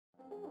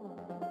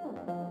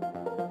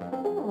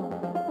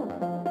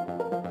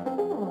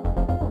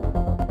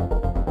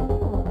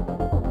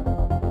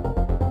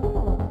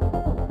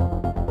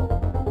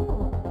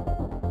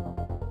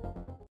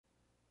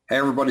Hey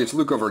everybody, it's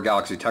Luke over at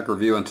Galaxy Tech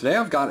Review, and today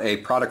I've got a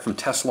product from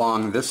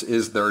Teslong. This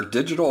is their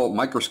digital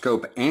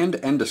microscope and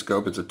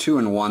endoscope. It's a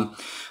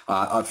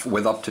 2-in-1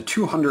 with up to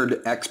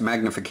 200x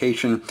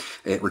magnification.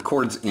 It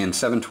records in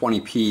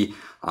 720p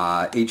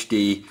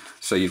HD,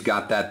 so you've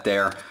got that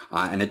there.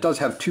 And it does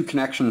have two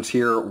connections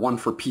here, one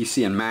for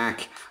PC and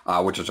Mac,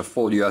 which is a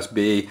full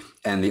USB,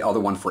 and the other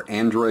one for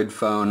Android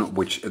phone,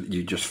 which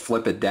you just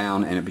flip it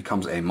down and it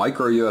becomes a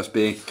micro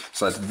USB.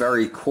 So that's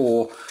very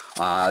cool.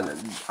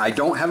 I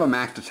don't have a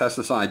Mac to test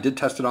this on. I did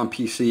test it on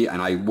PC,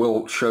 and I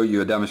will show you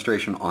a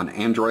demonstration on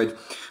Android,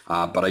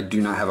 but I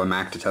do not have a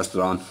Mac to test it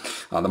on.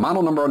 The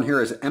model number on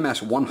here is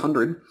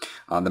MS100.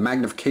 The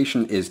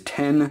magnification is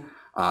 10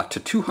 to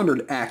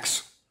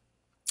 200x.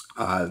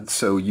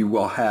 So you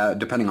will have,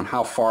 depending on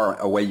how far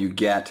away you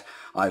get,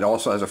 it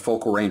also has a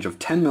focal range of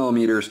 10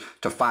 millimeters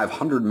to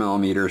 500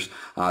 millimeters,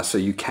 so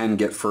you can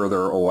get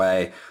further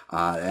away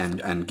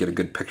and get a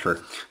good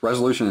picture.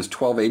 Resolution is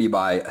 1280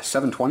 by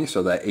 720,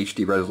 so that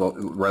HD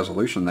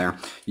resolution there.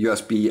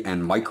 USB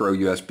and micro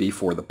USB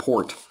for the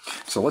port.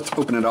 So let's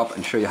open it up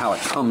and show you how it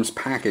comes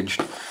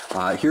packaged.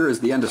 Here is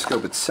the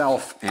endoscope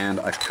itself, and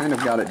I've kind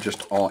of got it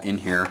just all in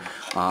here.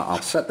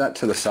 I'll set that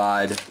to the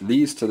side,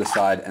 these to the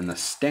side, and the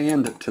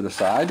stand to the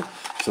side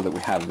so that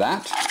we have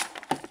that.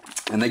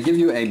 And they give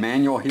you a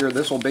manual here.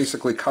 This will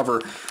basically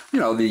cover,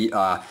 the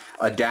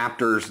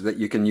adapters that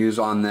you can use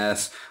on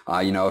this.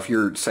 If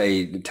you're,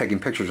 say, taking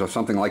pictures of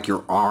something like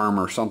your arm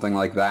or something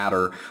like that,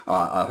 or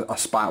a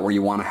spot where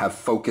you want to have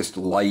focused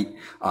light,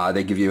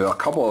 they give you a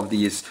couple of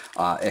these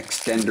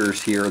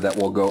extenders here that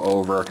will go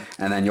over,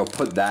 and then you'll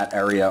put that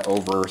area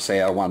over.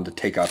 Say I wanted to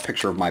take a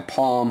picture of my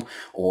palm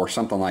or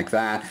something like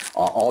that.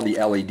 All the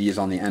LEDs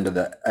on the end of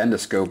the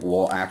endoscope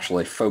will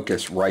actually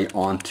focus right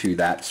onto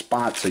that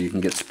spot, so you can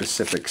get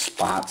specific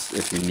spots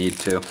if you need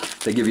to.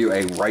 They give you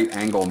a right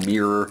angle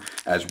mirror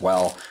as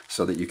well,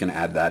 so that you can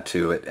add that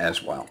to it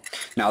as well.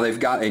 Now they've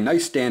got a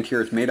nice stand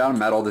here. It's made out of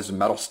metal. This is a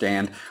metal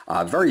stand,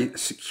 very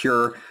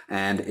secure,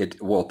 and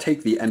it will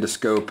take the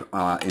endoscope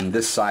in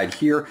this side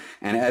here.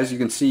 And as you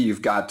can see,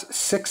 you've got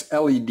 6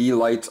 LED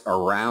lights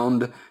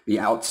around the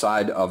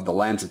outside of the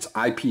lens. It's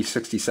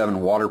IP67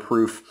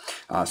 waterproof,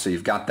 so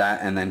you've got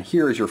that. And then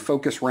here is your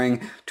focus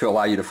ring to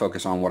allow you to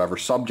focus on whatever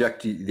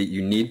subject that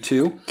you need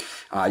to.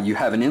 You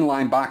have an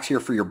inline box here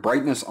for your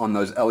brightness on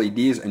those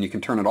LEDs, and you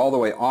can turn it all the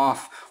way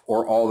off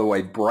or all the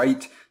way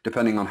bright,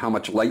 depending on how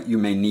much light you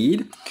may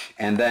need.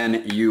 And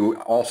then you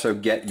also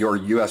get your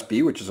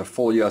USB, which is a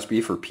full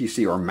USB for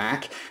PC or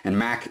Mac, and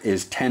Mac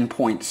is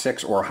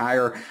 10.6 or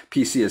higher,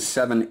 PC is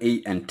 7,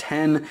 8, and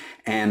 10,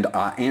 and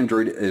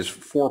Android is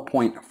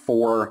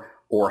 4.4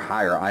 or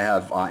higher. I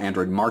have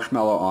Android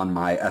Marshmallow on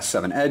my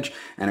S7 Edge,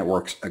 and it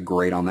works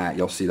great on that.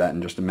 You'll see that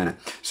in just a minute.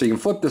 So you can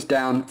flip this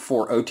down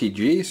for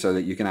OTG so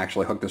that you can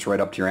actually hook this right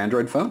up to your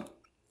Android phone.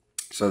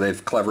 So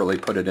they've cleverly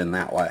put it in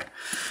that way.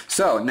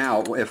 So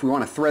now if we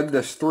want to thread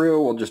this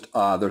through, we'll just,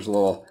 there's a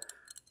little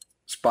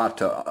spot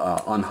to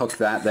unhook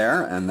that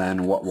there, and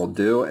then what we'll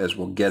do is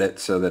we'll get it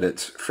so that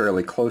it's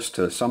fairly close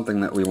to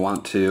something that we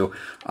want to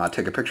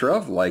take a picture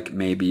of, like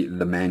maybe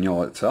the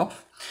manual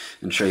itself,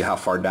 and show you how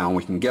far down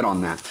we can get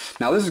on that.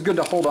 Now this is good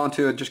to hold on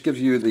to. It just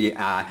gives you the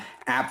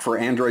app for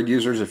Android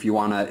users. If you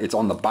want to, it's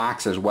on the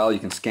box as well. You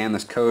can scan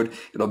this code.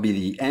 It'll be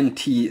the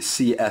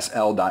ntcsl.apk,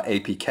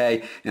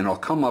 and it'll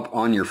come up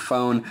on your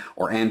phone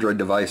or Android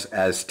device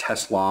as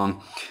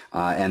Teslong,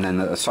 and then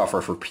the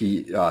software for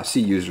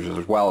PC users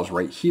as well is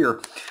right here.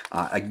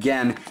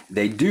 Again,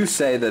 they do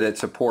say that it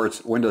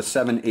supports Windows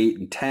 7, 8,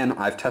 and 10.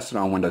 I've tested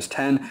on Windows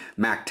 10,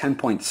 Mac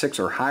 10.6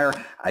 or higher.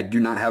 I do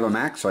not have a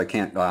Mac, so I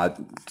can't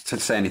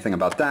say anything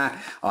about that,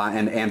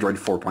 and Android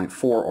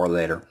 4.4 or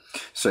later.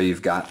 So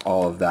you've got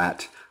all of that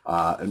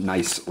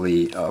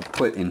nicely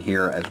put in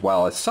here, as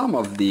well as some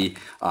of the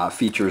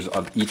features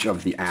of each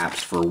of the apps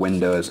for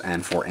Windows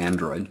and for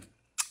Android.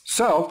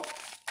 So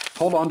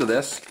hold on to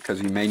this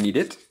because you may need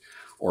it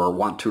or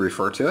want to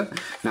refer to it.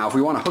 Now if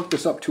we want to hook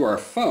this up to our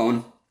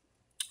phone,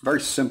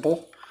 very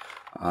simple.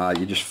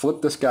 You just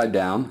flip this guy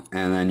down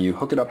and then you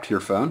hook it up to your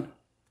phone.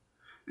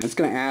 It's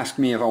going to ask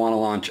me if I want to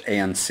launch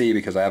ANC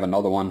because I have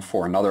another one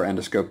for another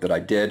endoscope that I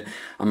did.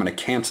 I'm going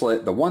to cancel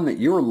it. The one that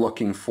you're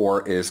looking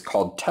for is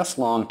called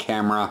Teslong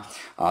camera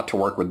to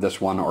work with this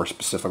one, or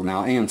specific.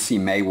 Now ANC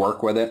may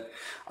work with it.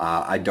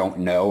 I don't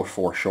know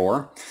for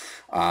sure.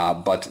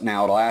 But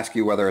now it'll ask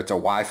you whether it's a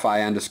Wi-Fi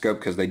endoscope,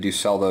 because they do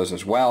sell those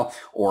as well,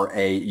 or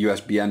a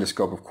USB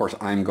endoscope. Of course,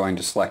 I'm going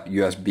to select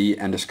USB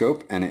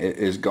endoscope, and it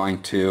is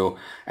going to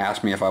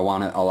ask me if I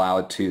want to allow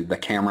it to the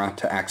camera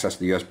to access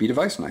the USB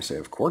device, and I say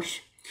of course.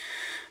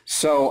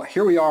 So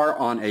here we are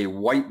on a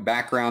white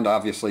background.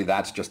 Obviously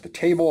that's just the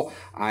table.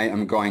 I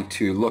am going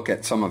to look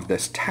at some of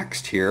this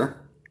text here,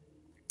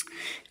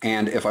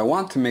 and if I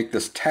want to make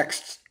this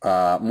text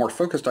more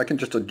focused, I can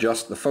just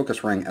adjust the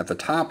focus ring at the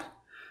top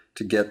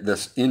to get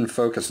this in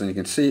focus, and you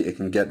can see it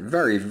can get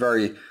very,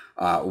 very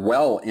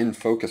well in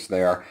focus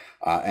there,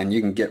 and you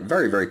can get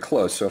very, very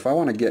close. So if I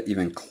want to get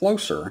even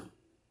closer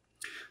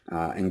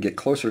and get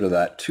closer to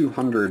that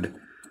 200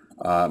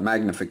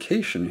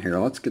 magnification here.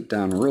 Let's get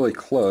down really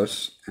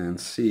close and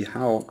see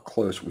how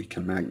close we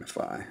can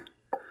magnify.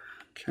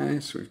 Okay,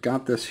 so we've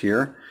got this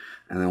here,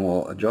 and then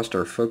we'll adjust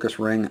our focus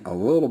ring a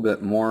little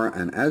bit more,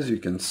 and as you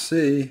can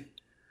see,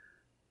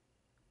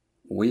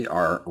 we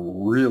are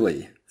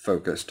really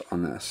focused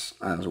on this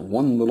as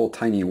one little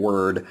tiny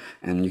word,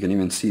 and you can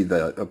even see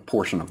the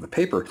portion of the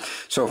paper.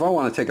 So if I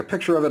want to take a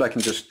picture of it, I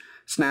can just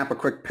snap a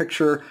quick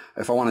picture.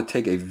 If I want to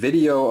take a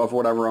video of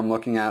whatever I'm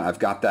looking at, I've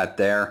got that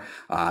there.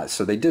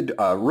 So they did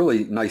a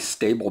really nice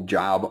stable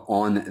job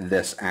on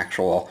this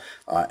actual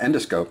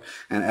endoscope.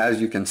 And as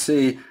you can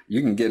see,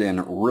 you can get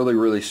in really,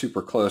 really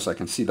super close. I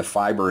can see the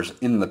fibers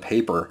in the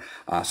paper.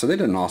 So they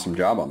did an awesome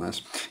job on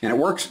this. And it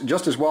works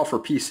just as well for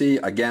PC.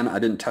 Again, I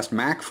didn't test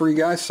Mac for you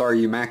guys.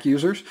 Sorry, you Mac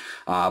users.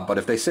 But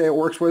if they say it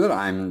works with it,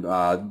 I'm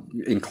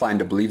inclined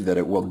to believe that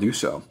it will do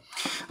so.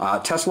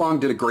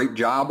 Teslong did a great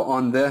job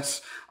on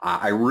this.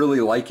 I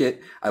really like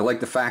it. I like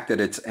the fact that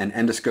it's an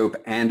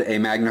endoscope and a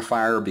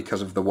magnifier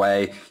because of the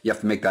way you have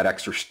to make that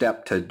extra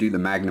step to do the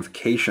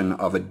magnification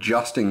of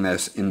adjusting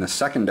this in the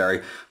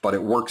secondary, but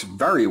it works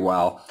very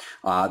well.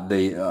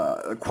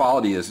 The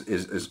quality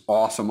is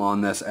awesome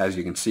on this. As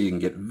you can see, you can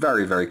get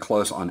very, very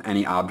close on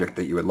any object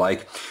that you would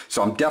like.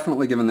 So I'm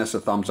definitely giving this a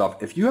thumbs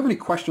up. If you have any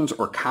questions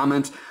or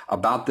comments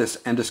about this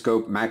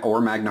endoscope or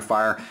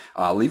magnifier,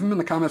 leave them in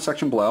the comment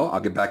section below.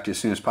 I'll get back to you as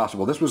soon as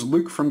possible. This was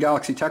Luke from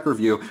Galaxy Tech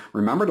Review.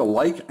 Remember to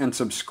like and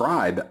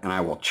subscribe, and I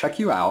will check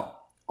you out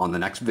on the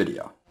next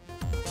video.